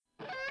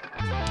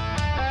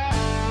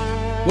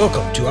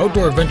Welcome to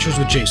Outdoor Adventures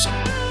with Jason.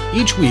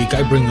 Each week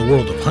I bring the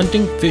world of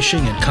hunting,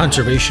 fishing, and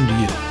conservation to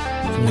you.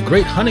 From the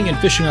great hunting and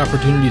fishing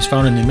opportunities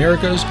found in the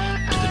Americas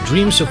to the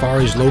dream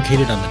safaris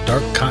located on the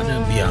dark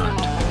continent and beyond.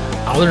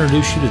 I'll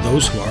introduce you to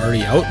those who are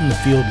already out in the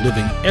field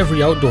living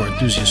every outdoor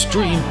enthusiast's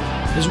dream,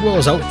 as well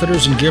as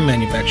outfitters and gear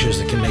manufacturers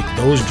that can make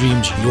those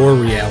dreams your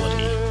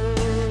reality.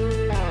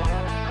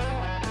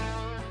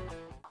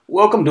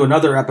 Welcome to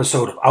another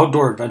episode of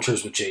Outdoor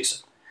Adventures with Jason.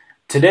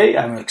 Today,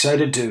 I'm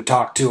excited to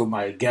talk to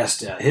my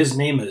guest. His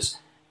name is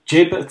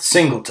Japheth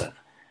Singleton.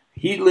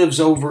 He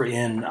lives over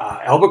in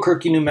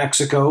Albuquerque, New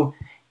Mexico,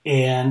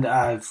 and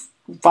I've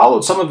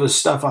followed some of his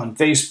stuff on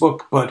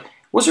Facebook, but it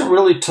wasn't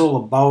really till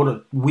about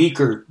a week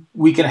and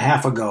a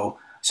half ago,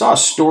 I saw a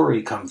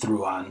story come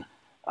through on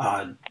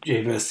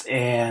Japheth,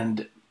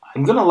 and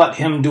I'm going to let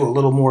him do a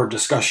little more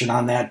discussion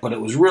on that, but it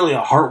was really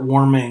a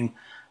heartwarming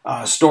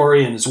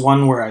story, and it's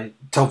one where I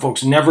tell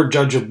folks never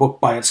judge a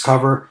book by its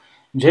cover.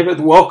 Japheth,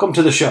 welcome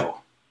to the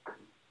show.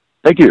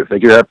 Thank you.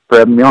 Thank you for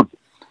having me on.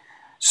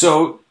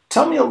 So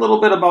tell me a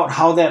little bit about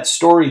how that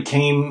story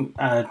came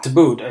to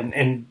boot.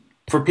 And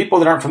for people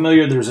that aren't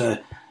familiar, there's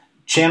a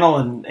channel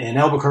in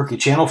Albuquerque,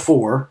 Channel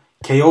 4,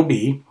 KOB,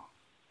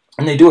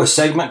 and they do a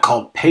segment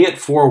called Pay It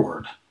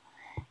Forward.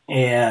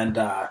 And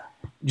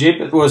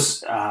Japheth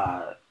was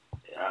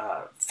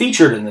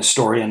featured in this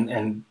story,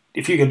 and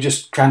if you could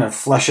just kind of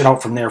flesh it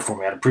out from there for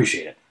me, I'd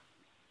appreciate it.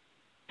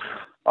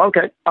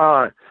 Okay.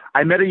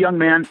 I met a young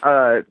man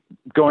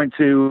going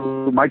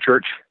to my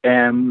church,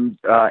 and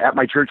at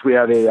my church we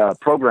have a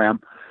program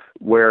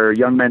where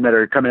young men that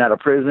are coming out of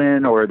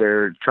prison or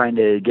they're trying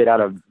to get out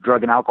of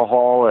drug and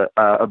alcohol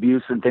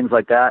abuse and things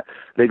like that.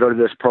 They go to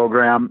this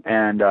program,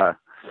 and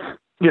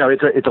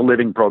it's a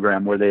living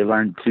program where they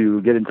learn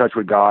to get in touch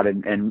with God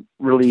and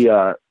really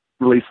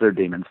release their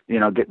demons.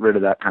 Get rid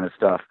of that kind of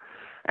stuff.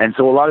 And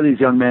so a lot of these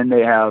young men,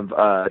 they have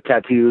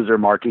tattoos or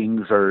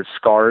markings or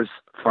scars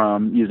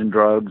from using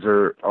drugs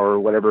or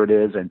whatever it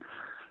is. And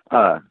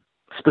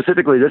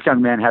specifically, this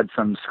young man had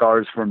some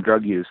scars from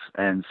drug use.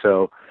 And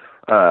so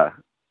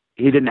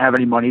he didn't have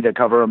any money to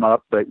cover him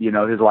up, but,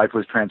 his life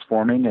was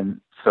transforming.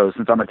 And so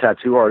since I'm a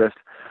tattoo artist,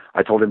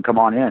 I told him, come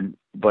on in.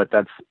 But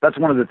that's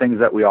one of the things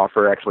that we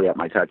offer actually at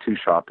my tattoo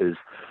shop is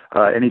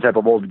any type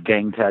of old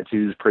gang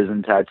tattoos,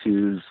 prison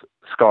tattoos,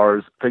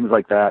 scars, things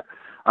like that.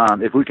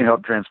 If we can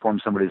help transform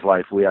somebody's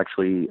life, we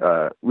actually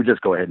we just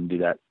go ahead and do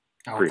that.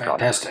 Oh,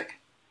 fantastic!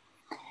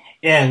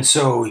 And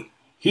so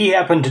he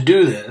happened to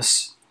do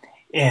this,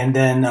 and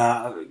then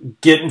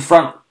get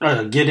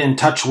in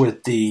touch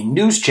with the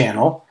news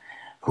channel,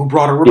 who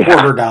brought a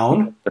reporter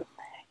down,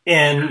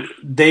 and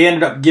they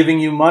ended up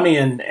giving you money.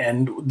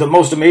 And the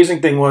most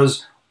amazing thing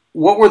was,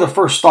 what were the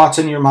first thoughts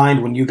in your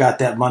mind when you got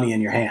that money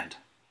in your hand?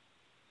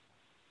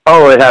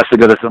 Oh, it has to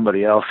go to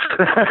somebody else.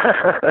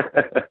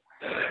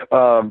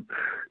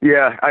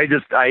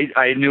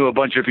 I knew a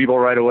bunch of people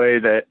right away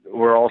that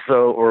were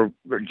also or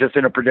just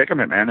in a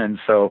predicament, man. And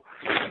so,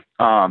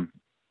 the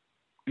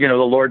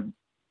Lord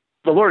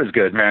is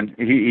good, man.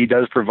 He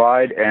does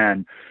provide,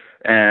 and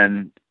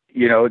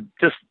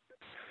just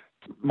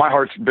my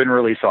heart's been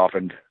really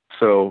softened.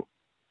 So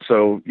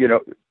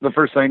the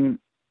first thing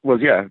was,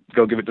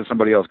 go give it to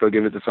somebody else. Go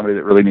give it to somebody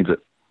that really needs it.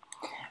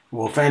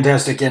 Well,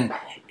 fantastic. And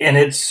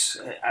it's,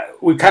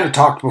 we kind of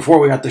talked before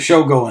we got the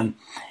show going,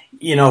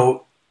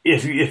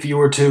 if you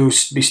were to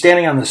be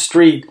standing on the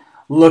street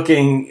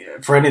looking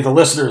for any of the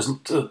listeners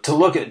to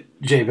look at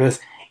Japheth,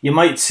 you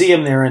might see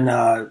him there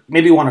and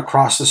maybe want to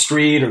cross the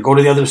street or go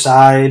to the other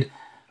side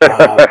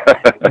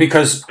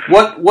because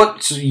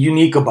what's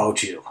unique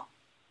about you?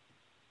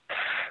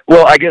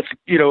 Well, I guess,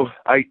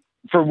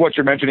 for what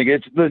you're mentioning,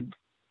 it's the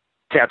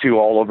tattoo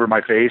all over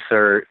my face,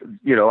 or,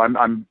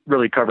 I'm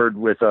really covered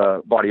with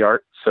body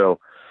art. So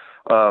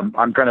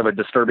I'm kind of a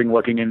disturbing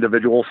looking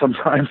individual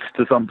sometimes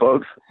to some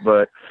folks,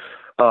 but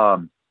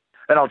and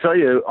I'll tell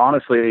you,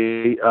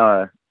 honestly,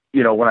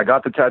 when I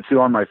got the tattoo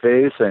on my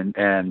face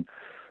and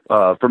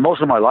for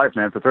most of my life,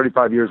 man, for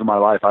 35 years of my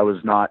life, I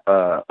was not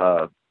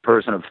a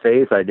person of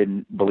faith. I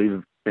didn't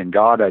believe in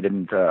God. I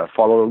didn't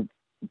follow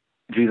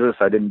Jesus.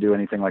 I didn't do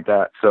anything like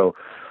that. So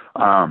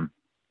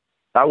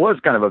I was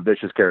kind of a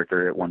vicious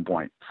character at one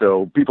point.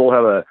 So people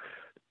have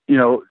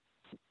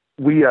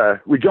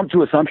we jump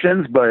to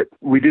assumptions, but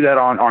we do that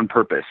on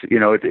purpose.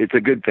 It's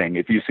a good thing.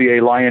 If you see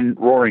a lion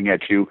roaring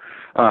at you,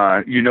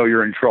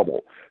 you're in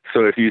trouble.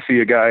 So if you see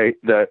a guy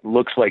that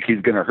looks like he's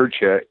going to hurt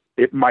you,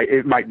 it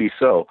might be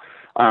so.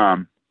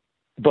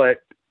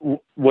 But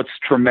what's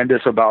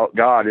tremendous about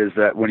God is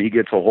that when he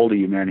gets a hold of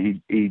you,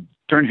 man, he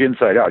turns you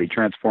inside out. He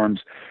transforms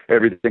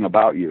everything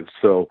about you.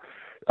 So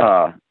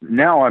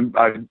now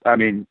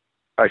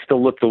I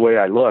still look the way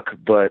I look,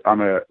 but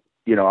I'm a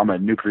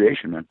new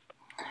creation, man.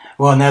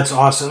 Well, and that's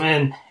awesome.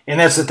 And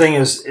that's the thing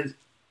is,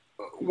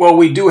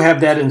 we do have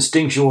that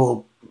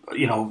instinctual,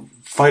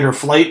 fight or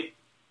flight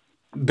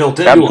built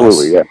into us.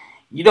 Absolutely, yeah.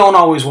 You don't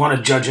always want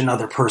to judge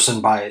another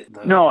person by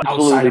the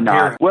outside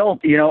appearance. Well,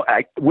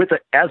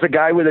 as a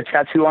guy with a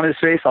tattoo on his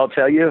face, I'll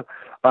tell you,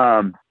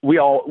 we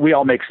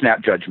all make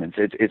snap judgments.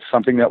 It's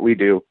something that we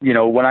do. You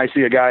know, when I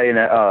see a guy in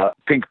a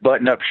pink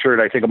button-up shirt,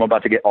 I think I'm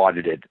about to get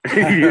audited.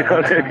 You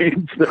know what I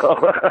mean?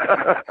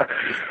 So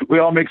we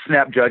all make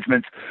snap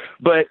judgments.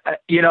 But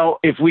you know,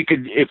 if we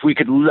could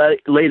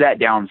lay that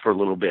down for a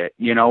little bit,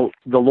 you know,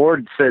 the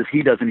Lord says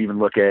He doesn't even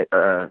look at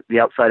the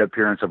outside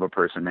appearance of a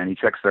person, and He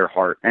checks their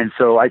heart. And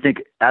so I think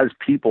as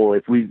people,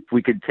 if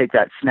we could take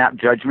that snap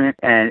judgment,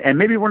 and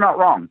maybe we're not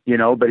wrong, you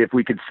know, but if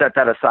we could set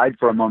that aside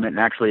for a moment and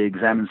actually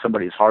examine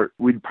somebody's heart,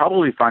 we'd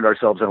probably find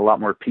ourselves in a lot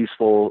more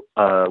peaceful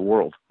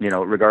world, you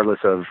know, regardless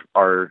of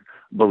our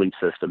belief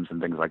systems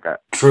and things like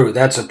that. True.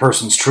 That's a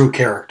person's true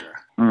character.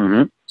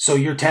 Mm-hmm. So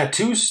your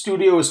tattoo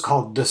studio is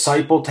called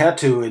Disciple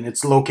Tattoo, and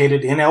it's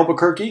located in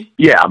Albuquerque?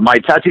 Yeah, my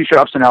tattoo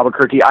shop's in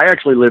Albuquerque. I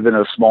actually live in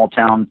a small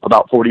town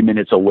about 40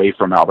 minutes away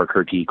from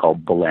Albuquerque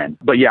called Belen.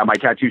 But yeah, my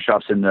tattoo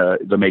shop's in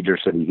the major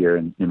city here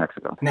in New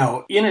Mexico.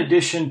 Now, in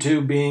addition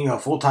to being a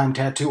full-time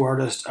tattoo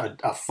artist,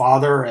 a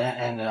father,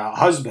 and a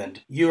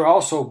husband, you're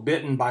also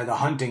bitten by the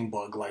hunting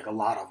bug like a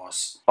lot of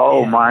us.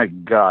 Oh, my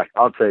gosh.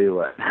 I'll tell you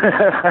what.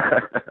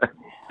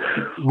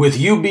 With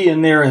you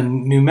being there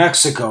in New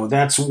Mexico,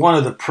 that's one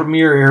of the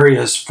premier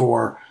areas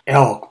for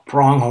elk,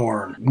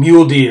 pronghorn,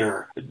 mule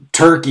deer,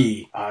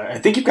 turkey. I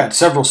think you've got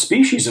several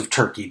species of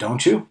turkey,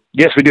 don't you?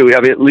 Yes, we do. We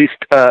have at least,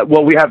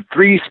 we have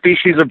 3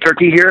 species of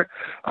turkey here,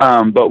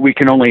 but we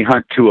can only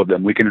hunt 2 of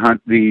them. We can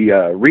hunt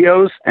the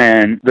Rios,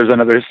 and there's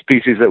another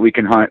species that we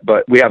can hunt,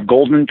 but we have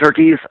golden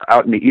turkeys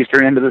out in the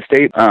eastern end of the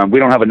state. We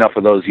don't have enough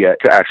of those yet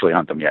to actually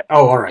hunt them yet.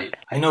 Oh, all right.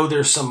 I know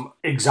there's some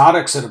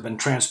exotics that have been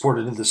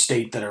transported into the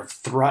state that have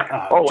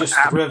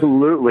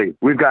absolutely.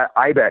 We've got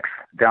ibex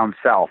down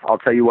south. I'll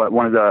tell you what,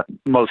 one of the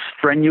most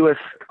strenuous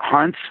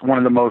hunts, one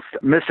of the most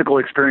mystical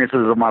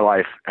experiences of my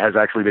life has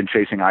actually been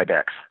chasing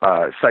ibex,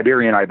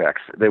 Siberian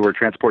ibex. They were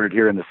transported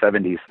here in the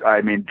 70s.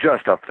 I mean,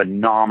 just a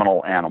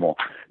phenomenal animal.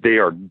 They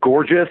are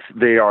gorgeous.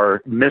 They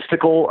are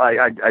mystical.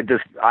 I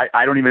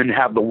don't even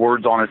have the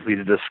words, honestly,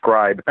 to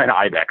describe an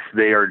ibex.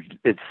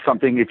 It's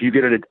something, if you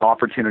get an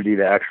opportunity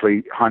to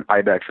actually hunt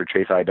ibex or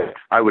chase ibex,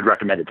 I would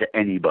recommend it to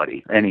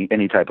anybody,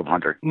 any type of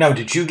hunter. Now,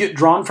 did you get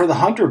drawn for the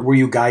hunt, or were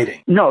you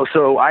guiding? No,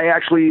 so I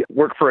actually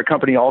work for a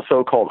company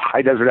also called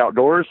High Desert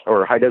Outdoors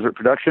or High Desert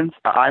Productions.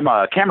 I'm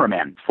a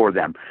cameraman for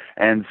them.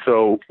 And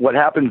so what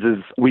happens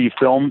is we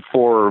film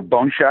for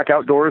Bone Shack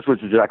Outdoors,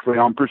 which is actually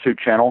on Pursuit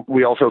Channel.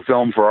 We also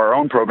film for our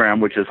own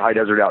program, which is High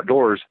Desert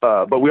Outdoors.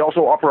 But we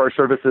also offer our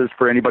services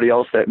for anybody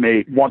else that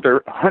may want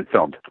their hunt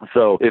filmed.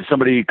 So if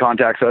somebody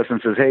contacts us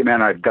and says, hey,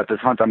 man, I've got this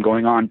hunt I'm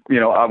going on, you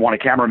know, I want a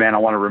cameraman, I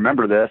want to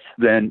remember this,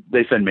 then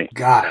they send me.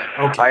 Got it.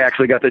 Okay. I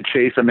actually got to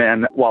chase a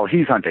man while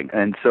he's hunting.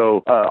 And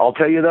so I'll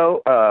tell you,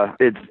 though,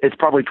 it's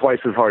probably twice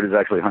as hard as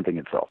actually hunting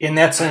itself. And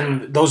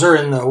those are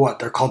in the, what,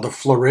 they're called the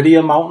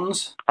Floridia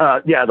Mountains?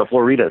 Yeah, the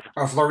Floridas.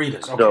 Or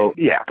Floridas, okay. So,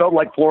 yeah, felt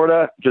like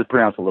Florida, just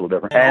pronounced a little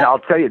different. And I'll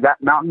tell you,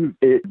 that mountain,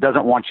 it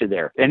doesn't want you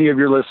there. Any of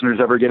your listeners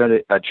ever get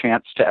a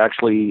chance to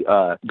actually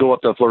go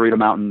up the Florida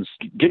mountains,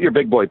 get your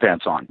big boy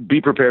pants on.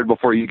 Be prepared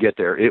before you get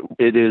there.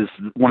 It is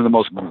one of the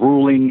most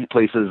grueling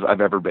places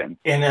I've ever been.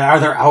 And are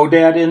there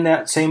Aoudad in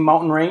that same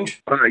mountain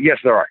range? Yes,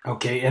 there are.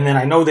 Okay, and then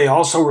I know they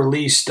also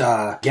released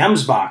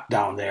Gemsbach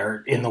down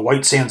there in the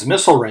White Sands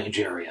Missile Range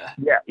area.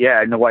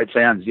 Yeah, in the White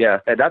Sands, yeah.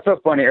 And that's a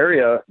fun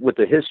area with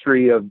the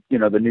history of, you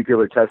know, the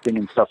nuclear testing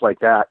and stuff like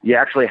that. You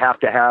actually have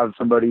to have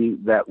somebody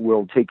that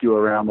will take you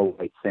around the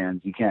White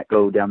Sands. You can't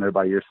go down there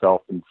by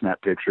yourself and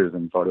snap pictures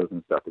and photos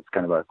and stuff. It's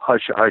kind of a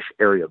hush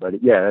area,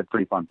 but yeah, that's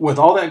pretty fun. With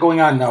all that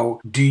going on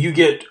now, do you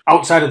get,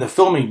 outside of the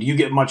filming, do you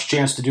get much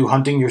chance to do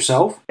hunting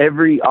yourself?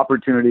 Every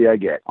opportunity I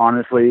get.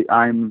 Honestly,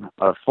 I'm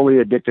a fully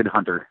addicted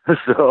hunter.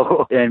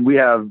 And we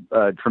have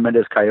a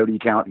tremendous coyote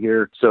count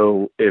here.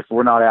 So if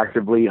we're not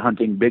actively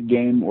hunting big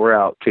game, we're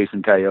out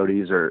chasing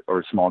coyotes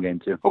or small game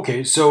too.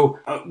 Okay, so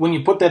when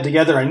you put that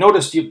together, I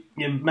noticed you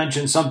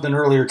mentioned something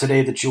earlier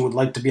today that you would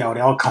like to be out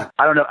elk hunting.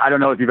 I don't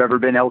know if you've ever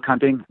been elk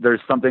hunting.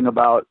 There's something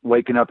about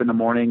waking up in the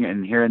morning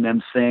and hearing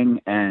them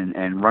sing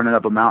and running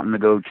up a mountain to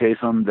go chase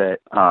them that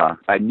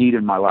I need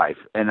in my life.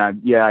 And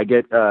I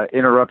get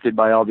interrupted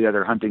by all the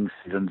other hunting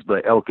seasons,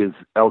 but elk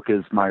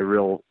is my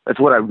real. That's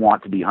what I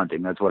want to be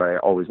hunting. That's what I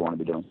always want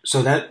to be doing.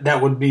 So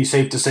that would be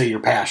safe to say your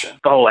passion.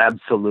 Oh,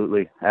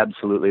 absolutely.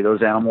 Absolutely.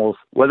 Those animals,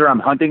 whether I'm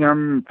hunting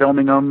them,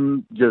 filming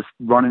them, just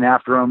running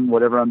after them,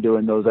 whatever I'm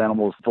doing, those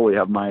animals fully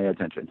have my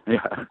attention.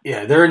 Yeah.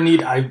 Yeah, they're in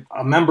need. I'm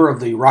a member of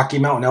the Rocky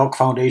Mountain Elk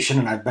Foundation,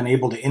 and I've been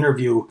able to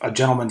interview a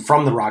gentleman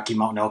from the Rocky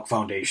Mountain Elk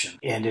Foundation.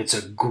 And it's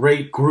a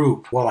great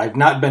group. While I've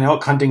not been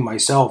elk hunting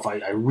myself, I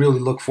really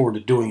look forward to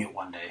doing it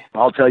one day.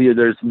 I'll tell you,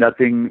 there's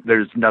nothing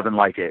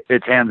like it.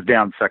 It's hands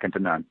down second to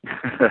none.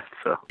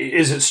 So.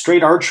 Is it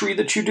straight archery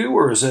that you do,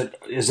 or is it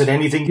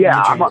anything?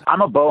 Yeah,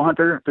 I'm a bow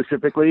hunter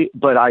specifically,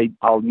 but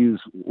I'll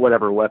use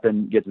whatever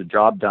weapon gets the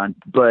job done.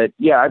 But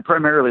yeah, I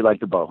primarily like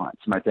to bow hunt.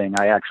 It's my thing.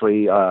 I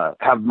actually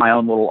have my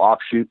own little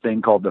offshoot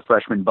thing called the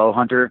Freshman Bow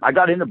Hunter. I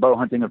got into bow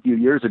hunting a few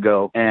years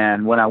ago,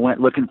 and when I went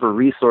looking for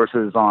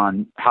resources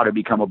on how to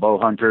become a bow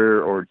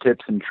hunter or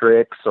tips and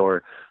tricks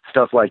or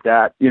stuff like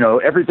that.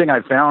 Everything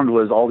I found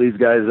was all these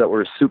guys that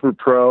were super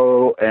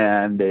pro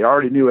and they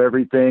already knew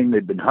everything.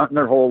 They'd been hunting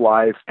their whole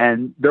life,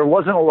 and there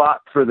wasn't a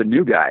lot for the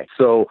new guy.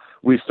 So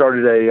we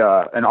started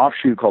an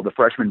offshoot called the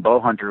Freshman Bow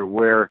Hunter,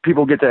 where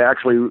people get to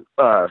actually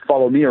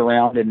follow me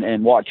around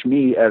and watch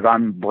me as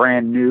I'm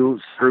brand new,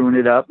 screwing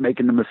it up,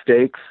 making the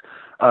mistakes,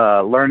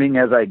 learning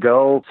as I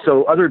go.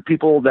 So other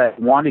people that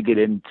want to get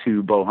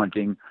into bow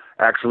hunting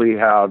actually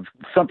have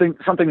something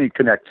to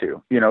connect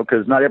to,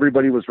 because not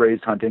everybody was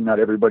raised hunting. Not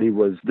everybody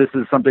was. This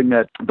is something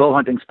that bow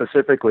hunting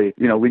specifically,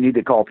 we need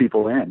to call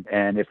people in.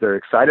 And if they're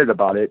excited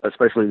about it,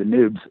 especially the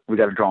noobs, we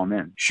got to draw them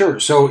in. Sure.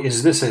 So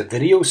is this a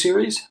video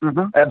series?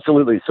 Mm-hmm.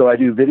 Absolutely. So I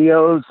do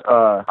videos.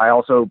 I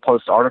also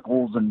post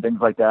articles and things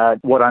like that,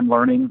 what I'm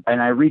learning.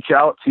 And I reach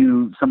out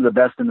to some of the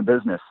best in the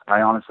business.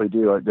 I honestly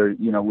do.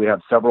 We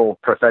have several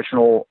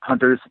professional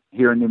hunters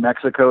here in New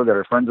Mexico that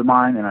are friends of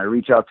mine, and I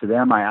reach out to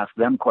them. I ask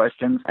them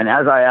questions. And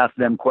as I ask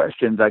them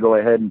questions, I go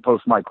ahead and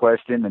post my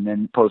question and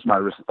then post my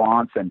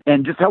response,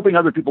 and just helping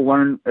other people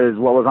learn as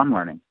well as I'm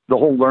learning. The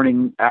whole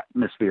learning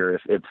atmosphere.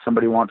 If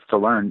somebody wants to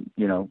learn,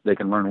 they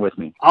can learn with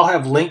me. I'll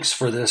have links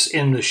for this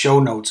in the show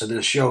notes of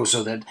this show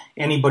so that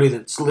anybody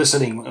that's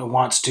listening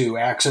wants to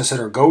access it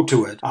or go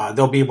to it,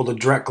 they'll be able to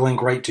direct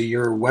link right to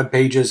your web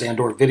pages and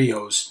or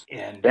videos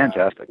and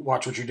fantastic.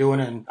 Watch what you're doing.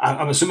 And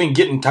I'm assuming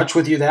get in touch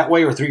with you that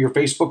way or through your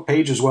Facebook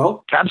page as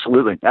well?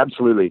 Absolutely.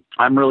 Absolutely.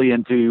 I'm really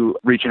into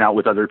reaching out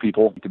with other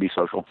people to be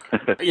social.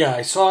 Yeah,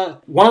 I saw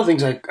one of the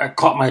things I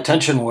caught my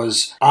attention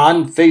was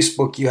on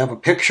Facebook, you have a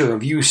picture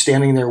of you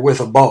standing there with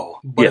a bow,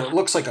 but yes. It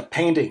looks like a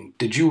painting.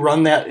 Did you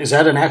run that? Is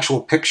that an actual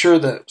picture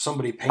that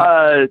somebody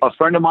painted? A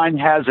friend of mine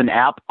has an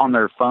app on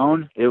their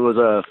phone. It was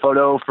a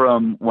photo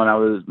from when I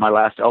was my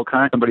last elk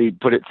hunt. Somebody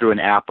put it through an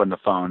app on the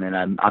phone, and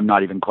I'm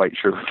not even quite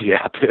sure what the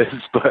app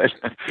is, but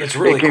it's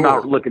really it came cool.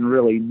 out looking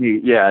really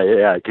neat. Yeah,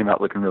 it came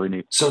out looking really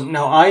neat. So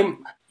now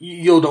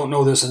you don't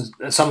know this,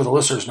 and some of the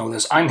listeners know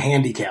this. I'm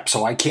handicapped,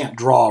 so I can't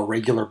draw a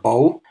regular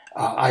bow.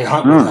 I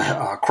hunt with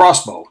a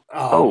crossbow.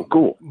 Oh,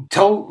 cool.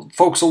 Tell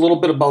folks a little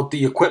bit about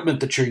the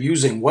equipment that you're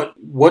using.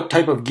 What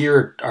type of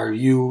gear do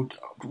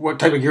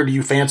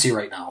you fancy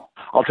right now?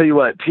 I'll tell you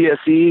what,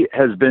 PSE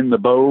has been the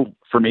bow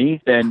for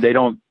me, and they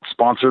don't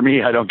sponsor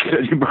me. I don't get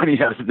any money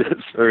out of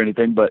this or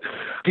anything, but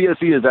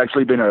PSE has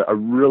actually been a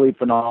really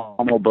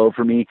phenomenal bow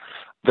for me.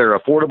 They're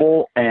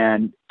affordable,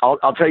 and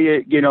I'll tell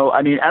you,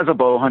 as a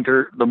bow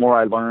hunter, the more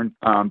I learn,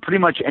 pretty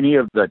much any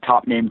of the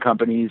top name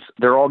companies,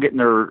 they're all getting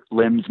their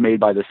limbs made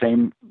by the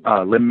same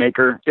limb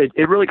maker.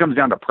 It really comes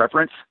down to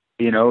preference,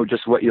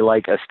 just what you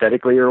like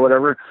aesthetically or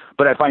whatever.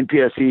 But I find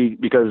PSE,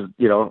 because,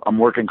 I'm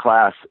working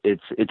class,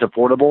 it's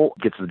affordable,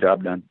 gets the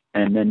job done.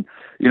 And then,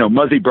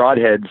 Muzzy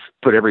broadheads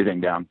put everything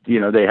down.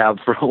 They have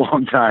for a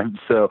long time.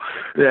 So,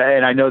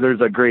 and I know there's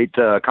a great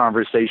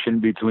conversation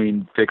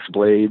between fixed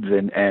blades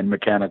and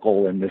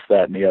mechanical and this,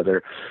 that, and the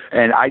other.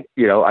 And I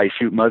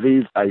shoot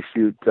Muzzies, I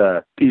shoot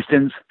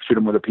Eastons, shoot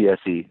them with a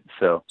PSE.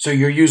 So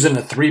you're using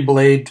a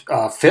 3-blade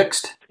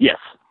fixed? Yes.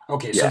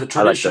 Okay, so the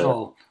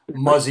traditional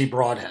Muzzy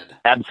broadhead.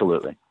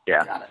 Absolutely.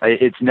 Yeah,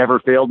 it's never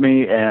failed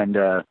me, and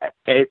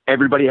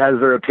everybody has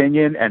their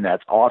opinion, and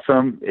that's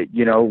awesome.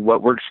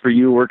 What works for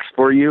you works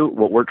for you.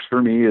 What works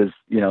for me is,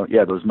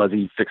 those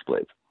Muzzy fixed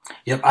blades.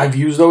 Yep, I've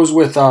used those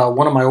with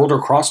one of my older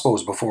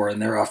crossbows before,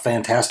 and they're a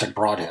fantastic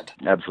broadhead.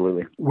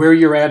 Absolutely. Where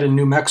you're at in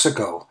New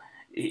Mexico,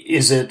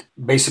 is it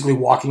basically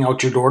walking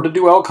out your door to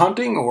do elk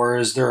hunting, or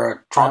is there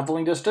a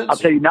traveling distance? I'll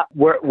tell you, not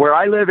where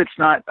I live, it's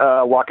not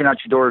walking out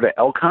your door to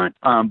elk hunt,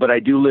 but I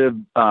do live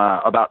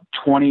about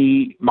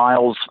 20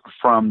 miles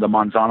from the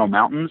Manzano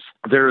Mountains.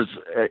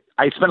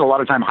 I spend a lot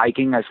of time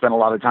hiking. I spend a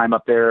lot of time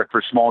up there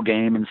for small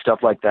game and stuff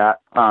like that.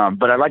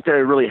 But I like to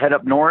really head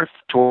up north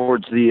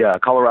towards the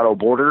Colorado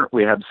border.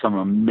 We have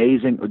some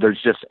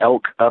there's just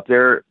elk up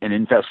there, an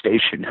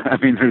infestation. I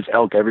mean, there's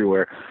elk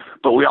everywhere.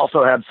 But we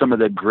also have some of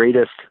the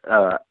greatest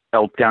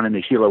elk down in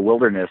the Gila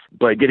Wilderness,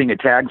 but getting a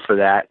tag for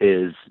that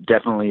is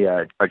definitely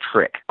a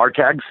trick. Our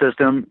tag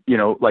system,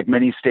 like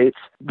many states,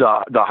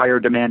 the higher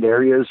demand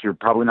areas, you're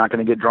probably not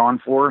going to get drawn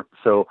for.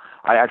 So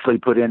I actually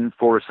put in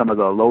for some of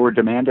the lower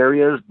demand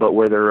areas, but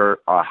where there are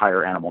a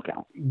higher animal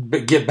count.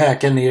 But get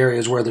back in the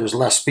areas where there's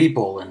less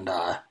people and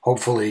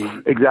hopefully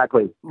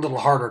exactly a little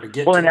harder to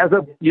get. Well, and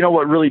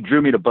what really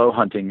drew me to bow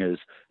hunting is,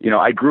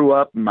 I grew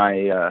up,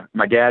 my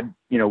dad,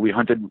 we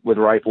hunted with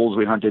rifles,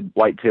 we hunted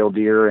whitetail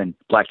deer and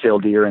blacktail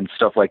deer and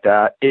stuff like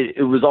that.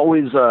 It was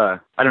always, I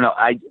don't know,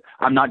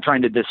 I'm not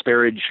trying to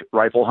disparage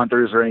rifle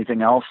hunters or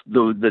anything else.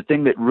 The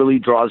thing that really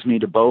draws me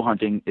to bow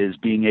hunting is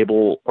being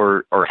able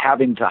or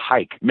having to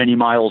hike many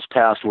miles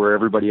past where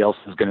everybody else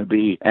is going to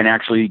be and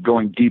actually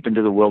going deep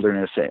into the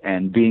wilderness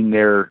and being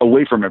there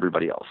away from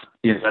everybody else.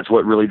 That's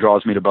what really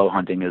draws me to bow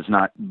hunting, is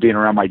not being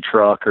around my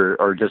truck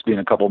or just being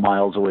a couple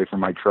miles away from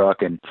my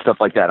truck and stuff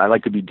like that. I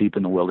like to be deep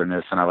in the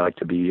wilderness, and I like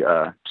to be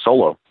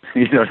solo.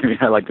 You know what I mean?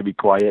 I like to be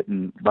quiet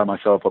and by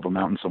myself up a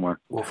mountain somewhere.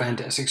 Well,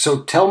 fantastic.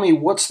 So tell me,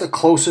 what's the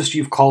closest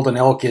you've called an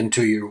elk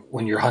into you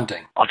when you're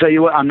hunting? I'll tell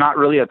you what, I'm not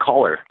really a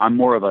caller. I'm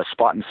more of a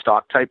spot and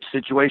stalk type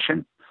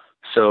situation.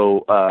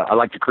 So I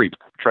like to creep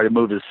try to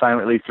move as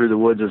silently through the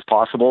woods as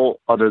possible,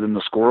 other than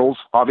the squirrels,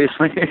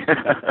 obviously,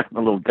 the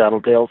little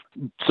tattletales.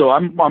 So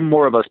I'm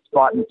more of a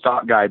spot and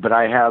stalk guy, but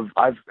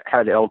I've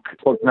had elk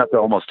close enough to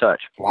almost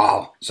touch.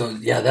 Wow. So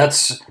yeah,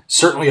 that's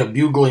certainly a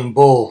bugling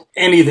bull.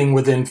 Anything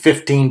within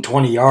 15,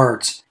 20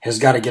 yards has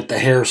got to get the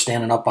hair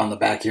standing up on the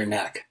back of your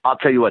neck. I'll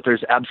tell you what,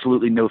 there's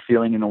absolutely no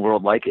feeling in the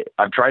world like it.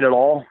 I've tried it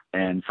all.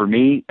 And for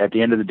me, at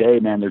the end of the day,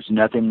 man, there's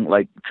nothing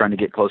like trying to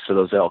get close to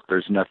those elk.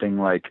 There's nothing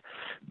like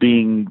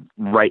being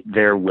right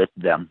there with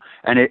them.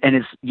 And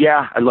it's,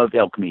 yeah, I love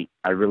elk meat.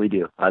 I really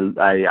do.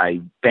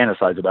 I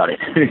fantasize about it.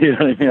 You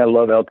know what I mean? I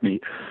love elk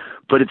meat.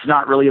 But it's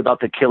not really about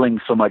the killing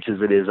so much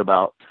as it is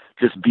about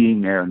just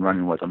being there and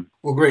running with them.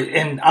 Well, great.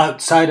 And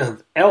outside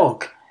of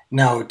elk,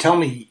 now tell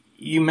me,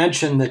 you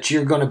mentioned that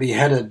you're going to be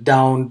headed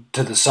down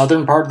to the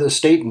southern part of the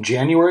state in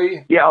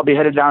January? Yeah, I'll be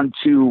headed down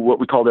to what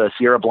we call the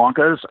Sierra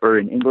Blancas, or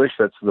in English,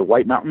 that's the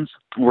White Mountains.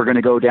 We're going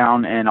to go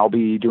down, and I'll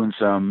be doing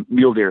some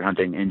mule deer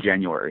hunting in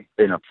January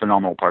in a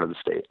phenomenal part of the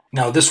state.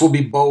 Now, this will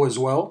be bow as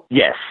well?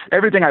 Yes.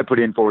 Everything I put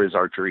in for is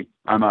archery.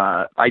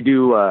 I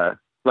do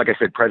like I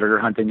said, predator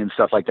hunting and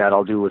stuff like that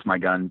I'll do with my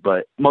gun.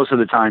 But most of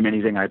the time,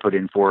 anything I put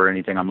in for,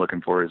 anything I'm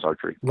looking for is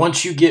archery.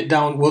 Once you get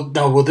down,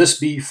 will this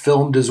be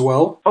filmed as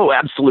well? Oh,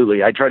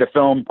 absolutely. I try to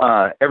film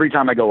every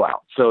time I go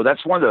out. So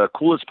that's one of the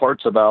coolest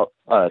parts about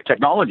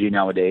technology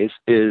nowadays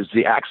is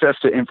the access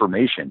to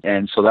information.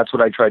 And so that's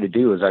what I try to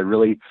do is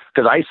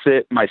because I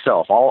sit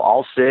myself,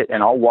 I'll sit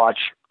and I'll watch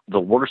the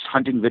worst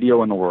hunting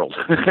video in the world.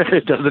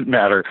 It doesn't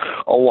matter.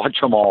 I'll watch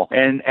them all.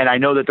 And I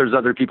know that there's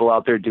other people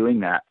out there doing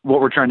that. What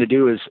we're trying to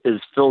do is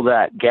fill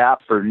that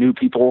gap for new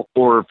people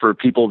or for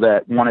people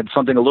that wanted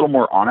something a little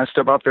more honest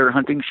about their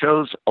hunting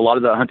shows. A lot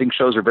of the hunting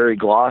shows are very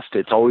glossed.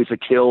 It's always a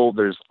kill.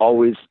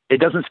 It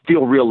doesn't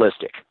feel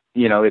realistic.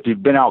 You know, if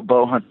you've been out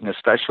bow hunting,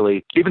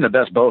 especially, even the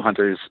best bow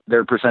hunters,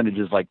 their percentage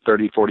is like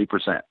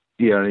 30-40%.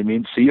 You know what I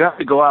mean? So you have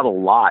to go out a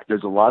lot.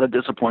 There's a lot of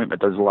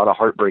disappointment. There's a lot of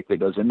heartbreak that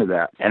goes into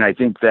that. And I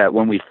think that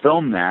when we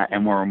film that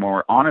and we're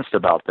more honest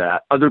about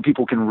that, other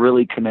people can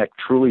really connect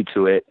truly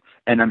to it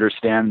and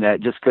understand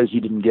that just because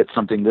you didn't get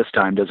something this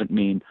time doesn't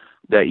mean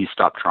that you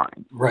stop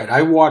trying. Right.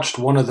 I watched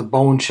one of the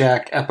Bone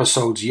Shack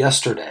episodes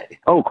yesterday.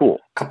 Oh, cool.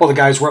 A couple of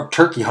the guys were up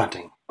turkey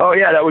hunting. Oh,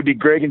 yeah, that would be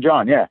Greg and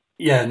John, yeah.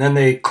 Yeah, and then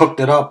they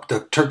cooked it up,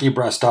 the turkey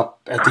breast up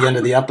at the end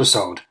of the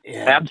episode.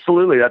 And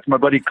absolutely. That's my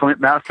buddy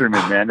Clint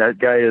Masterman, man. That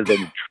guy is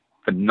a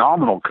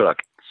phenomenal cook.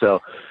 So,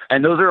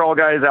 and those are all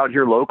guys out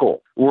here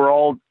local. We're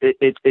all,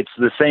 it's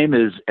the same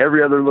as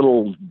every other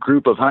little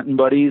group of hunting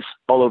buddies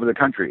all over the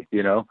country.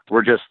 You know,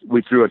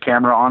 we threw a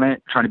camera on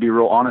it, trying to be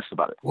real honest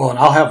about it. Well, and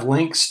I'll have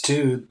links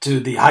to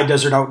the High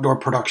Desert Outdoor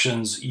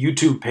Productions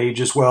YouTube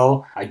page as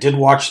well. I did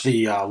watch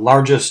the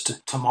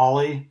largest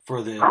tamale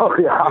for the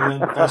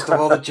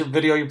festival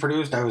video you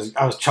produced. I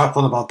was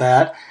chuckling about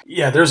that.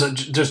 Yeah, there's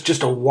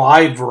just a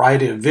wide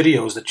variety of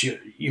videos that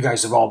you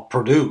guys have all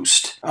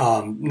produced,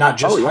 not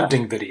just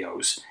hunting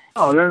videos.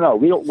 Oh, no.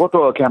 We'll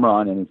throw a camera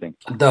on anything.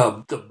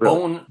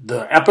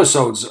 The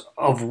episodes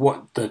of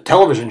what the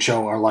television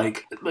show are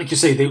like you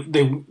say,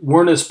 they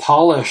weren't as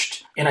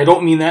polished, and I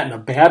don't mean that in a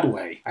bad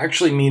way. I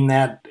actually mean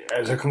that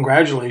as a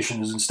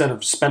congratulations. Instead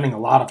of spending a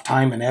lot of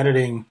time in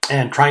editing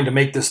and trying to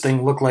make this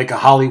thing look like a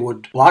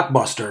Hollywood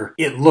blockbuster,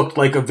 it looked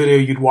like a video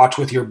you'd watch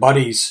with your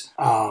buddies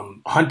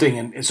hunting,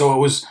 and so it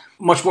was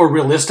much more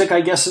realistic, I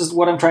guess, is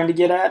what I'm trying to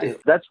get at.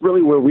 That's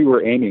really where we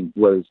were aiming,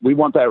 was we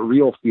want that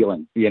real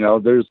feeling. You know,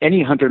 there's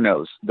any hunter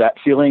knows that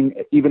feeling,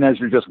 even as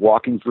you're just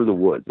walking through the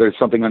woods. There's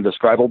something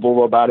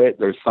indescribable about it.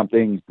 There's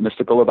something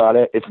mystical about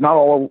it. It's not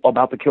all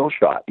about the kill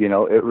shot. You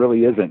know, it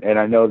really isn't. And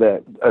I know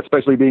that,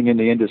 especially being in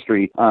the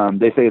industry,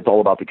 they say it's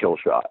all about the kill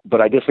shot.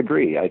 But I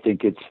disagree. I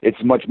think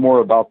it's much more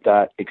about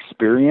that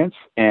experience.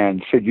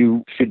 And should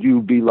you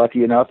be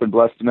lucky enough and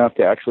blessed enough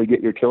to actually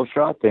get your kill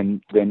shot,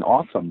 then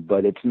awesome.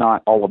 But it's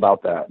not all about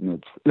that.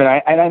 And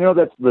I know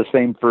that's the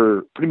same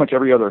for pretty much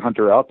every other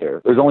hunter out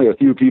there. There's only a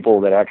few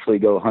people that actually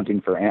go hunting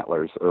for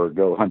antlers or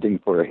go hunting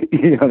for,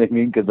 you know what I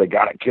mean? Because they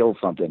got to kill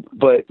something.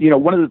 But, you know,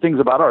 one of the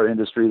things about our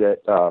industry that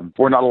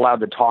we're not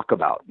allowed to talk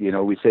about, you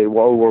know, we say,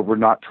 well, we're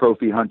not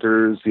trophy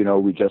hunters, you know,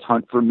 we just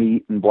hunt for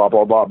meat and blah,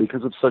 blah, blah,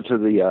 because of such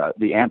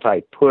the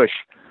anti-push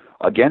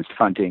against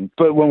hunting.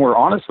 But when we're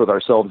honest with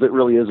ourselves, it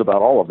really is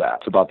about all of that.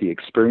 It's about the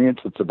experience.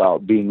 It's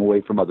about being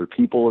away from other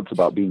people. It's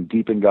about being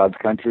deep in God's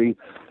country.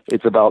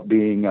 It's about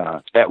being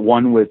at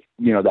one with,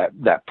 you know,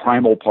 that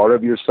primal part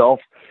of yourself.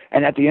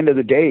 And at the end of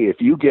the day, if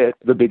you get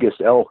the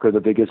biggest elk or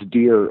the biggest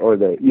deer or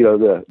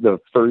the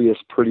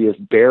furriest,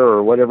 prettiest bear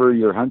or whatever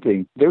you're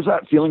hunting, there's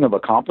that feeling of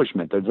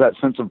accomplishment. There's that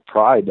sense of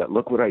pride that,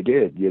 look what I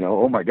did. You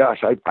know, oh my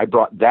gosh, I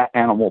brought that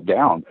animal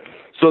down.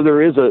 So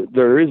there is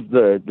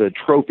the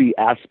trophy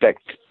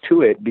aspect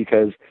to it,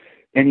 because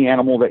any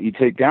animal that you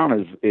take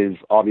down is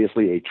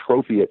obviously a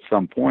trophy at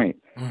some point.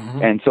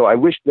 Mm-hmm. And so I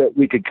wish that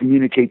we could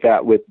communicate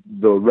that with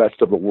the rest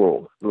of the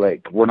world.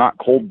 Like, we're not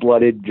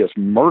cold-blooded, just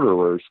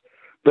murderers,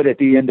 But at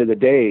the end of the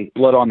day,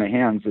 blood on the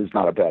hands is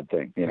not a bad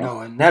thing, No,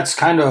 and that's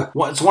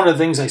it's one of the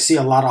things I see.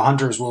 A lot of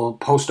hunters will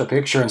post a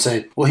picture and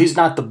say, well, he's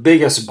not the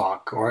biggest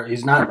buck, or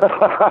he's not.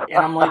 And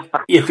I'm like,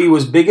 if he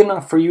was big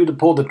enough for you to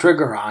pull the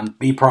trigger on,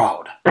 be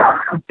proud.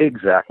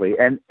 Exactly.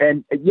 And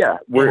yeah,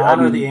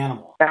 honor the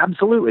animal.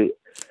 Absolutely.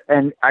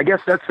 And I guess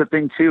that's the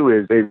thing too,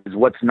 is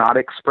what's not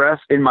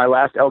expressed. In my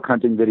last elk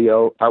hunting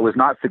video, I was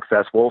not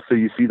successful. So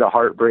you see the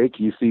heartbreak,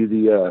 you see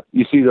the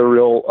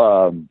real,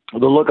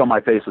 the look on my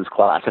face is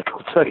classic.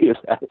 I'll tell you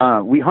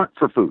that. We hunt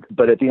for food,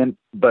 but at the end,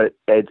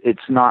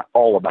 it's not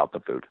all about the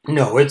food.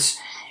 No, as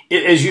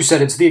you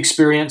said, it's the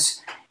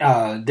experience.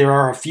 There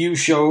are a few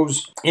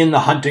shows in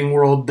the hunting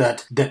world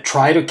that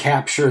try to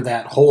capture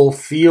that whole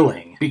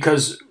feeling,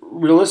 because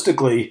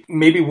realistically,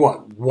 maybe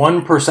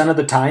 1% of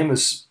the time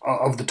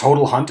of the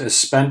total hunt is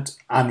spent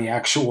on the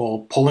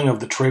actual pulling of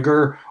the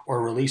trigger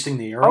or releasing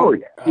the arrow.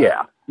 Oh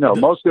yeah. No,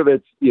 most of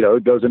it's,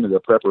 it goes into the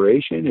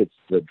preparation. It's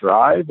the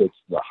drive. It's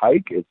the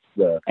hike. It's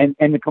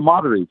and the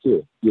camaraderie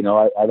too.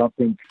 I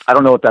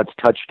don't know if that's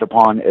touched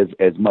upon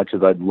as much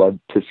as I'd love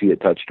to see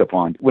it touched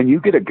upon. When you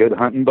get a good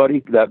hunting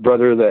buddy, that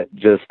brother that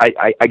just,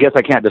 I guess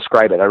I can't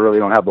describe it. I really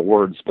don't have the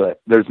words,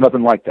 but there's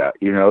nothing like that,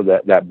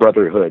 that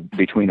brotherhood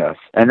between us.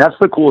 And that's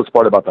the coolest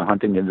part about the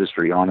hunting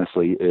industry,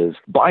 honestly, is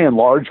by and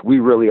large, we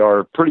really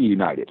are pretty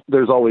united.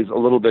 There's always a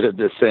little bit of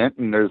dissent,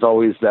 and there's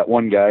always that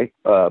one guy.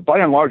 By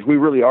and large, we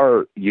really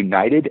are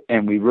united,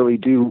 and we really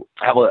do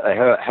have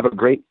a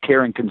great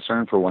care and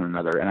concern for one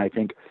another. And I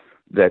think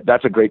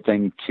that's a great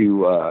thing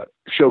to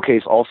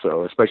showcase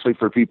also, especially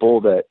for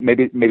people that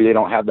maybe they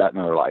don't have that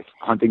in their life.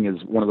 Hunting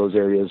is one of those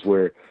areas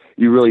where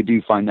you really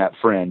do find that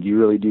friend. You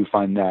really do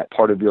find that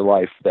part of your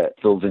life that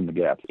fills in the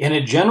gap. And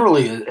it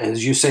generally,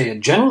 as you say,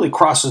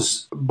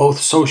 crosses both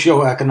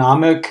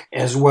socioeconomic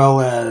as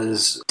well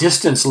as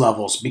distance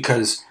levels,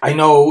 because I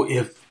know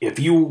if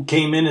you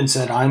came in and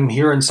said, I'm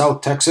here in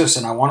South Texas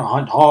and I want to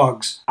hunt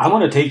hogs, I'm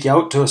going to take you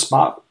out to a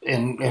spot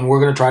and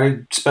we're going to try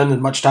to spend as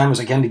much time as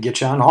I can to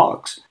get you on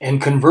hogs.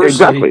 And conversely,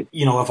 exactly.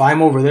 If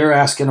I'm over there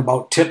asking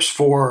about tips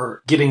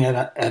for getting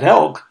at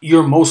elk,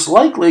 you're most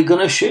likely going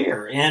to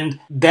share.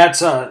 And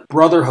that's a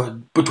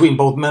brotherhood between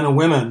both men and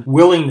women.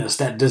 Willingness,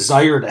 that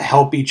desire to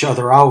help each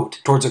other out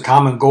towards a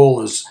common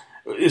goal is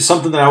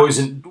something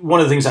that one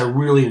of the things I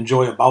really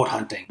enjoy about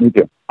hunting. Me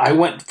too. I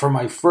went for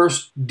my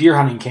first deer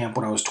hunting camp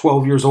when I was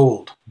 12 years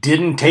old.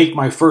 Didn't take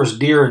my first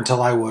deer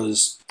until I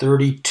was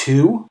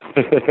 32.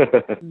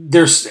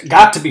 There's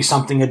got to be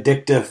something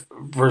addictive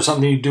for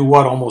something you do,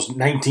 almost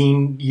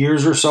 19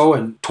 years or so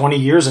and 20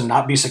 years and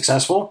not be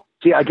successful?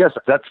 See, I guess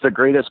that's the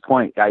greatest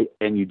point,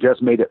 and you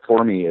just made it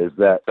for me, is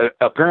that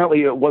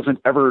apparently it wasn't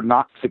ever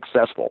not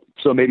successful.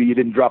 So maybe you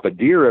didn't drop a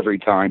deer every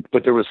time,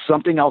 but there was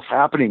something else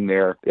happening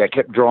there that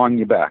kept drawing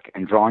you back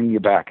and drawing you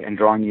back and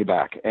drawing you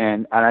back.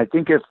 And I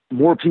think if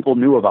more people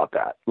knew about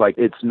that, like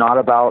it's not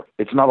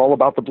all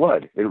about the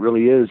blood. It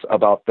really is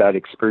about that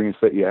experience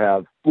that you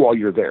have while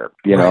you're there.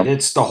 Right.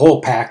 It's the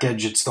whole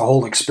package. It's the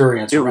whole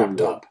experience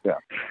wrapped up. Yeah.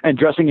 And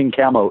dressing in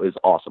camo is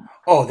awesome.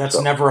 Oh, that's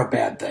never a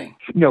bad thing.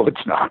 No,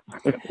 it's not.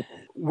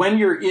 When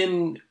you're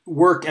in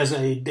work as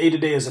a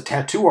day-to-day as a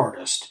tattoo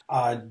artist,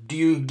 do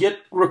you get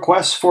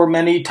requests for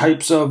many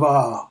types of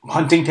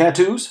hunting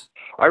tattoos?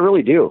 I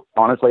really do.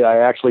 Honestly, I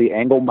actually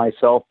angle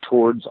myself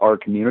towards our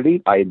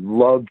community. I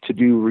love to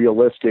do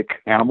realistic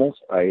animals.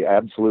 I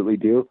absolutely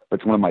do.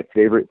 It's one of my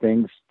favorite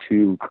things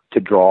to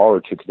draw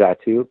or to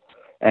tattoo.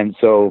 And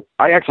so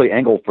I actually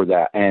angle for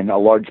that. And a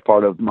large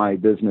part of my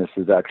business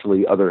is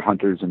actually other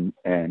hunters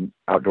and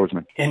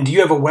outdoorsmen. And do you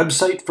have a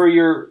website for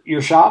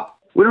your shop?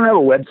 We don't have a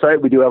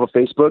website. We do have a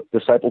Facebook,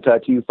 Disciple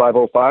Tattoo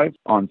 505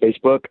 on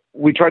Facebook.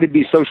 We try to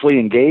be socially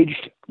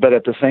engaged, but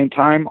at the same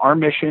time, our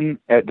mission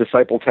at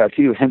Disciple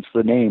Tattoo, hence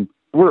the name,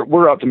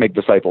 we're out to make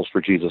disciples for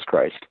Jesus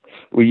Christ.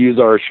 We use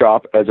our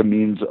shop as a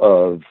means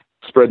of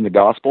spreading the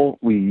gospel.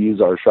 We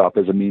use our shop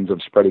as a means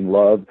of spreading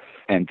love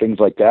and things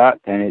like that.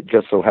 And it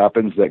just so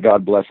happens that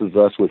God blesses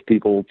us with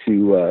people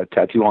to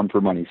tattoo on for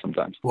money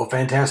sometimes. Well,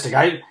 fantastic.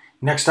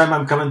 Next time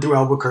I'm coming through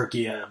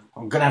Albuquerque,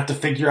 I'm going to have to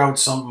figure out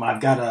something.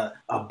 I've got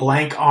a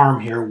blank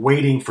arm here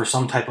waiting for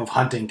some type of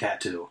hunting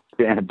tattoo.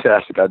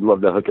 Fantastic. I'd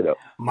love to hook it up.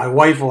 My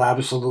wife will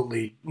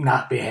absolutely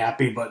not be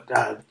happy, but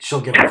she'll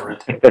get over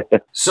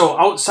it. So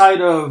outside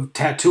of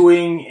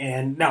tattooing,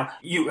 and now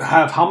you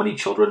have how many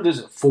children? Is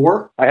it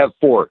 4? I have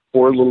 4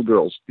 little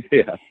girls.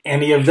 Yeah.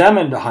 Any of them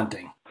into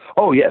hunting?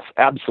 Oh, yes,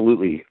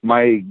 absolutely.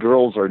 My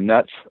girls are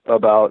nuts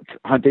about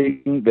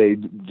hunting. They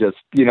just,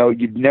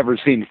 you've never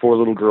seen 4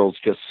 little girls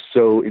just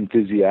so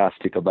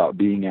enthusiastic about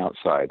being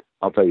outside.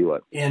 I'll tell you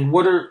what. And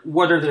what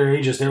are their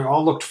ages? They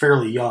all looked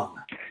fairly young.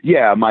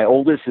 Yeah, my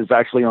oldest is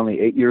actually only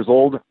 8 years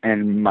old,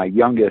 and my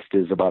youngest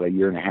is about 1.5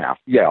 years.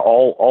 Yeah,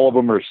 all of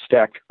them are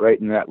stacked right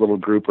in that little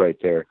group right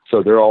there.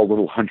 So they're all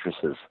little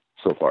huntresses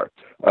so far.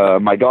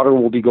 My daughter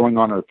will be going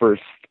on her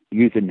first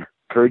youth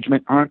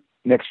encouragement hunt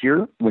next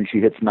year, when she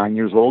hits 9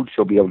 years old,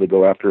 she'll be able to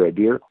go after a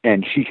deer,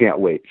 and she can't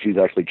wait. She's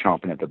actually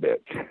chomping at the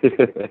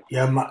bit.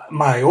 Yeah,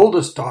 my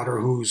oldest daughter,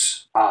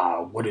 who's,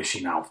 what is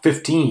she now,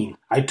 15,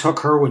 I took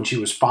her when she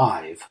was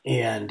 5,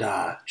 and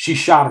she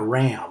shot a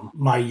ram.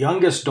 My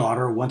youngest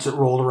daughter, once it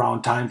rolled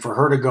around time for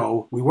her to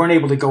go, we weren't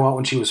able to go out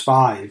when she was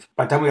 5.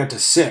 By the time we got to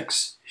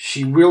 6,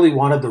 she really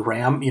wanted the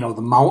ram,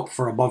 the mount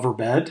for above her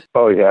bed.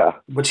 Oh, yeah.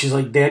 But she's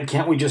like, Dad,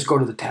 can't we just go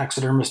to the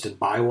taxidermist and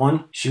buy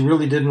one? She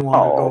really didn't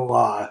want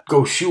to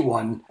go shoot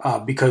one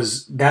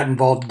because that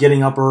involved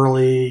getting up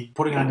early,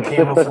 putting on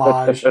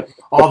camouflage,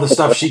 all the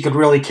stuff she could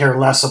really care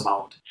less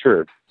about.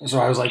 Sure. So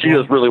I was like, she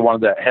just really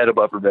wanted that head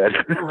above her bed.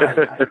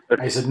 Right.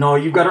 I said, no,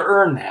 you've got to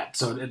earn that.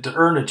 So to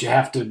earn it, you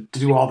have to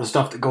do all the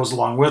stuff that goes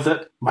along with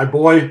it. My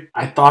boy,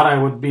 I thought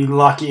I would be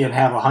lucky and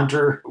have a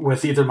hunter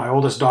with either my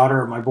oldest daughter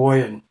or my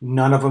boy, and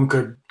none of them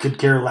could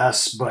care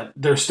less, but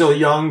they're still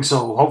young.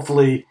 So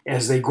hopefully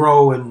as they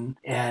grow and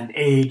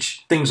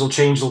age, things will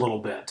change a little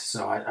bit.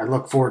 So I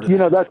look forward to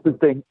that. That's the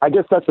thing. I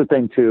guess that's the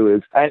thing too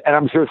is, and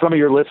I'm sure some of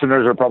your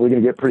listeners are probably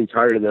going to get pretty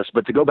tired of this,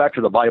 but to go back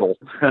to the Bible,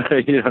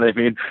 you know what I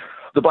mean?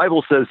 The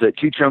Bible says that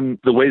teach them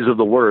the ways of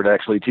the word,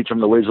 teach them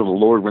the ways of the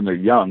Lord when they're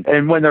young.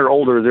 And when they're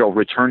older, they'll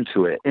return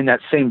to it. In that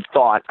same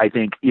thought, I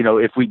think,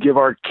 if we give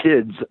our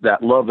kids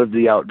that love of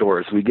the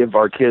outdoors, we give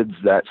our kids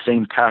that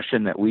same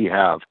passion that we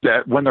have,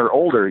 that when they're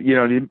older,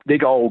 they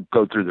all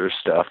go through their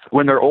stuff.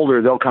 When they're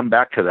older, they'll come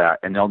back to that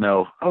and they'll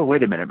know, oh,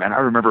 wait a minute, man, I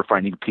remember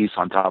finding peace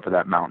on top of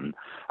that mountain.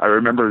 I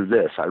remember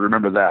this, I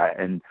remember that.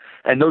 And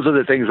those are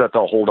the things that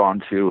they'll hold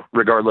on to,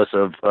 regardless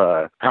of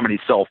how many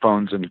cell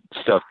phones and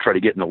stuff try to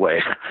get in the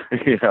way.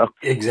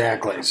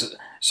 Exactly.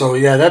 So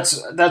yeah,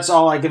 that's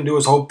all I can do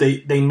is hope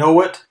they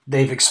know it,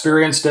 they've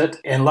experienced it,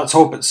 and let's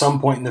hope at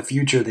some point in the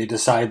future they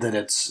decide that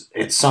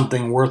it's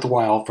something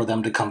worthwhile for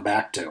them to come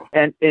back to.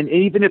 And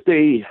even if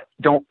they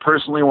don't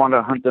personally want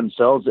to hunt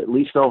themselves, at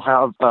least they'll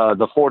have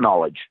the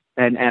foreknowledge.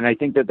 And I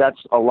think that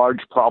that's a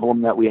large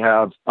problem that we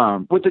have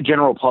with the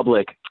general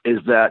public, is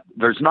that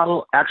there's not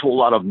an actual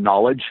lot of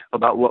knowledge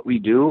about what we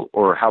do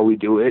or how we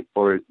do it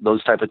or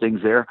those type of things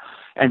there.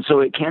 And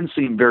so it can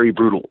seem very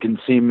brutal. It can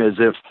seem as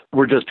if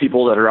we're just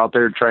people that are out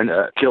there trying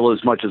to kill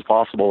as much as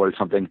possible or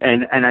something.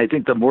 And I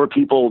think the more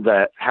people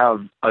that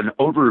have an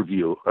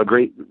overview, a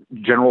great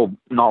general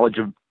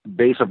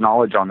base of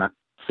knowledge on that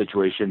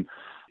situation,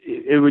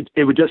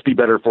 it would just be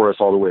better for us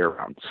all the way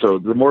around. So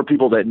the more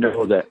people that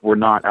know that we're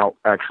not out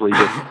actually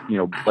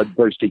just,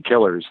 bloodthirsty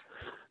killers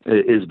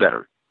is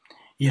better.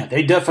 Yeah,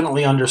 they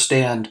definitely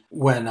understand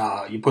when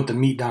you put the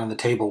meat down on the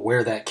table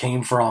where that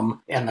came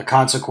from and the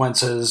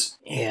consequences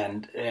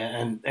and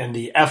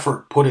the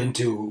effort put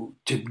into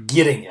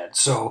getting it.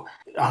 So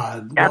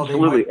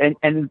absolutely,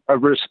 and a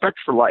respect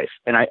for life.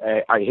 And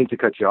I hate to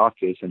cut you off,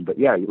 Jason, but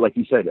yeah, like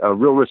you said, a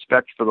real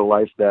respect for the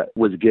life that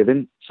was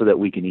given so that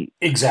we can eat.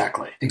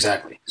 Exactly.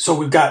 So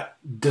we've got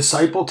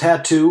Disciple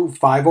Tattoo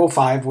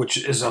 505, which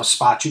is a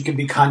spot you can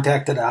be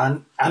contacted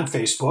on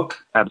Facebook.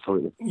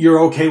 Absolutely. You're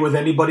okay with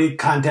anybody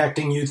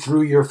contacting you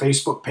through your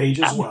Facebook page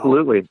as well?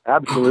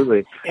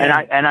 Absolutely.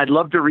 And I'd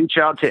love to reach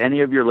out to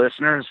any of your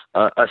listeners,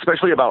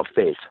 especially about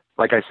faith.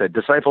 Like I said,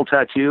 Disciple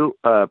Tattoo,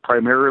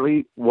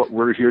 primarily what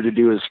we're here to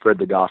do is spread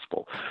the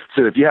gospel.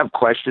 So if you have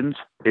questions,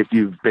 if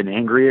you've been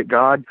angry at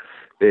God,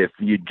 if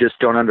you just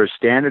don't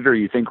understand it or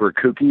you think we're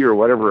kooky or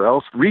whatever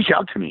else, reach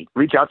out to me.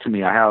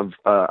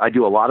 I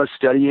do a lot of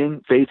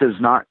studying. Faith is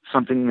not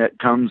something that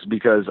comes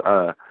because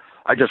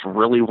I just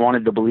really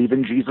wanted to believe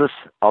in Jesus.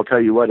 I'll tell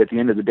you what, at the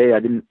end of the day,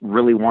 I didn't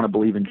really want to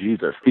believe in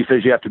Jesus. He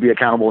says you have to be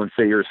accountable and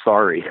say you're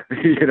sorry.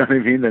 You know what I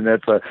mean? And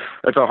that's a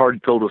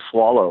hard pill to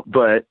swallow.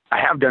 But I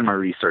have done my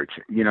research.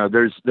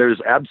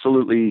 There's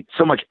absolutely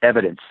so much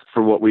evidence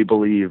for what we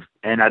believe,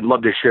 and I'd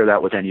love to share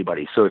that with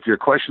anybody. So if you're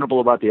questionable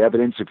about the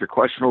evidence, if you're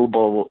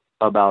questionable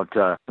about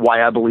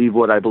why I believe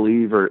what I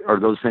believe or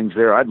those things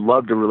there, I'd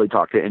love to really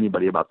talk to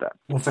anybody about that.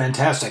 Well,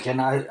 fantastic.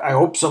 And I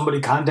hope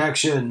somebody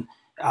contacts you, and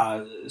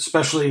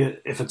especially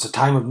if it's a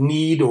time of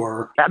need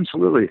or...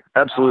 Absolutely.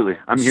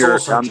 I'm here.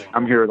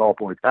 I'm here at all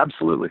points.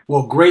 Absolutely.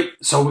 Well, great.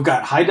 So we've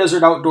got High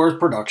Desert Outdoors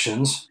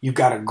Productions. You've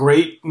got a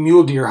great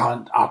mule deer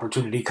hunt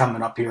opportunity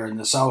coming up here in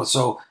the South.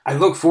 So I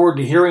look forward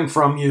to hearing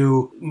from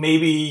you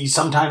maybe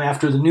sometime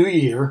after the new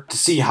year to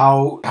see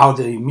how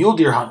the mule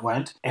deer hunt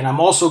went. And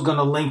I'm also going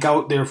to link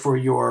out there for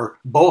your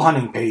bow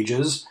hunting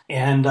pages.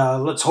 And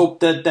let's hope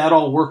that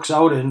all works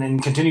out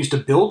and continues to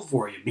build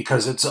for you,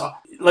 because it's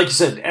like you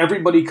said,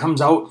 everybody comes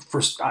out for...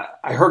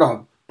 I heard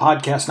a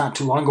podcast not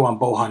too long ago on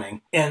bow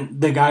hunting, and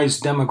the guy's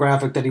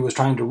demographic that he was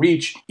trying to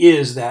reach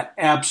is that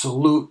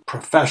absolute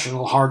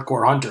professional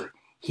hardcore hunter.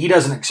 He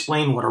doesn't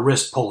explain what a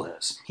wrist pull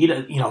is.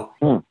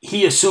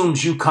 He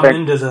assumes you come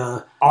into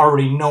the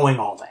already knowing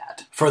all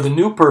that. For the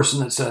new person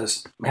that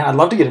says, man, I'd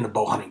love to get into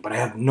bow hunting, but I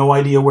have no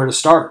idea where to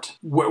start.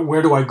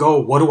 Where do I go?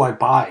 What do I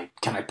buy?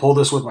 Can I pull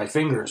this with my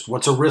fingers?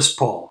 What's a wrist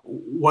pull?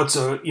 What's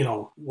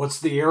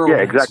the arrow? Yeah,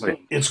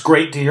 exactly. It's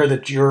great to hear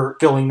that you're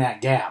filling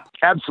that gap.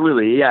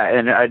 Absolutely, yeah,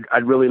 and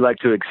I'd really like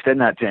to extend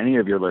that to any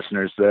of your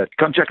listeners. That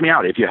come check me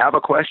out. If you have a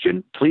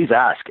question, please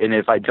ask, and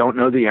if I don't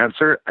know the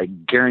answer, I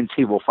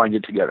guarantee we'll find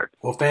it together.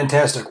 Well,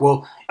 fantastic.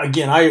 Well,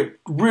 again, I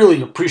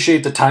really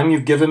appreciate the time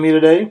you've given me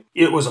today.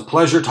 It was a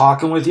pleasure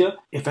talking with you.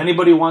 If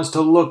anybody wants to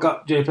look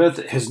up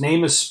Japheth, his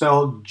name is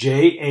spelled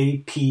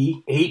Japheth.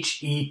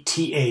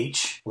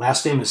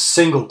 Last name is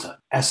Singleton.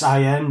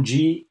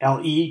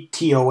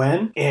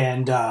 Singleton.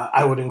 And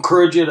I would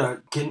encourage you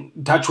to get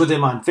in touch with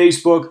him on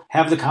Facebook,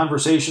 have the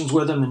conversations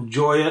with him,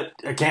 enjoy it.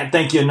 I can't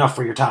thank you enough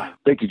for your time.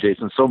 Thank you,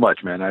 Jason, so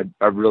much, man. I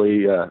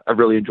really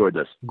enjoyed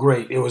this.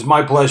 Great. It was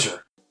my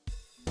pleasure.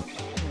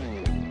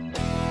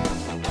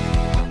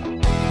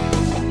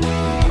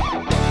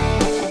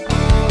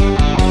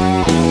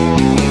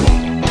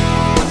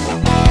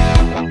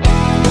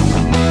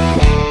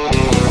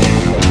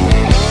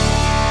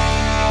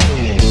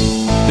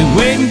 Been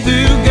waiting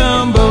through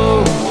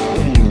gumbo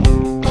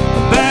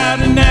about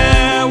an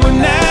hour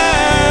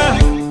now.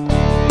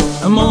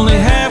 I'm only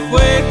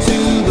halfway to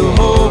the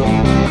hole,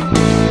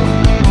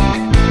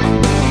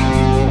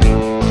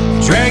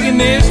 dragging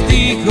this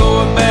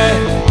decoy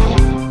back.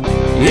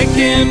 It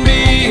can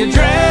be a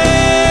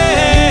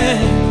drag.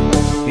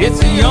 It's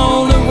the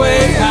only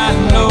way I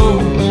know.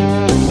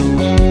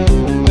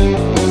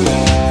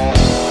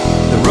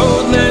 The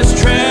road less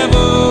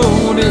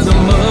traveled is a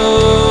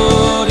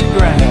muddy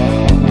grind.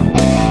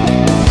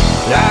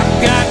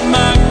 I've got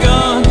my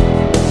gun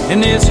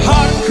in this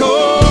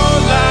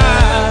hardcore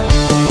life.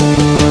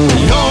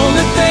 The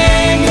only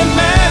thing that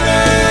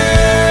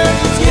matters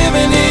is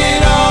giving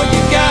it all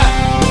you got,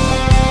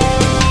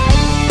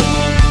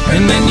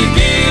 and then you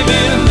give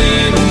it a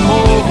little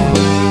more.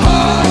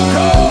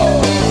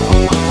 Hardcore.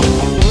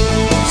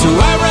 So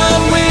I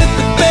run with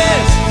the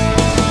best,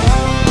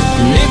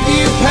 and if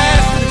you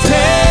pass the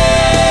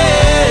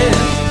test,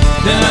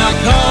 then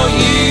I'll call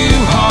you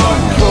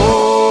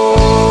hardcore.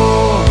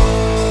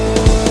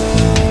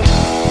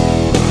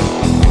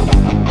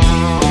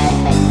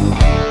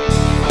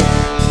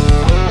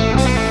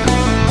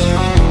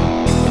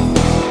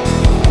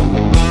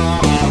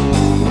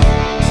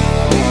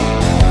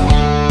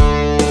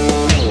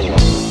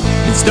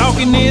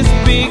 Stalking this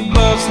big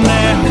buff's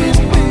now,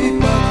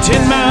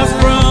 10 miles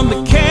from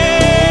the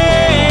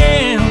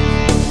camp,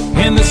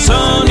 and the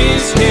sun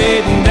is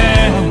heading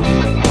down.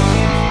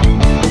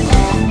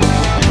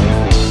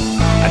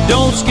 I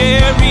don't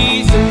scare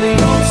easily,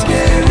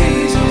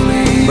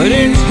 but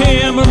it's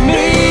him or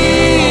me.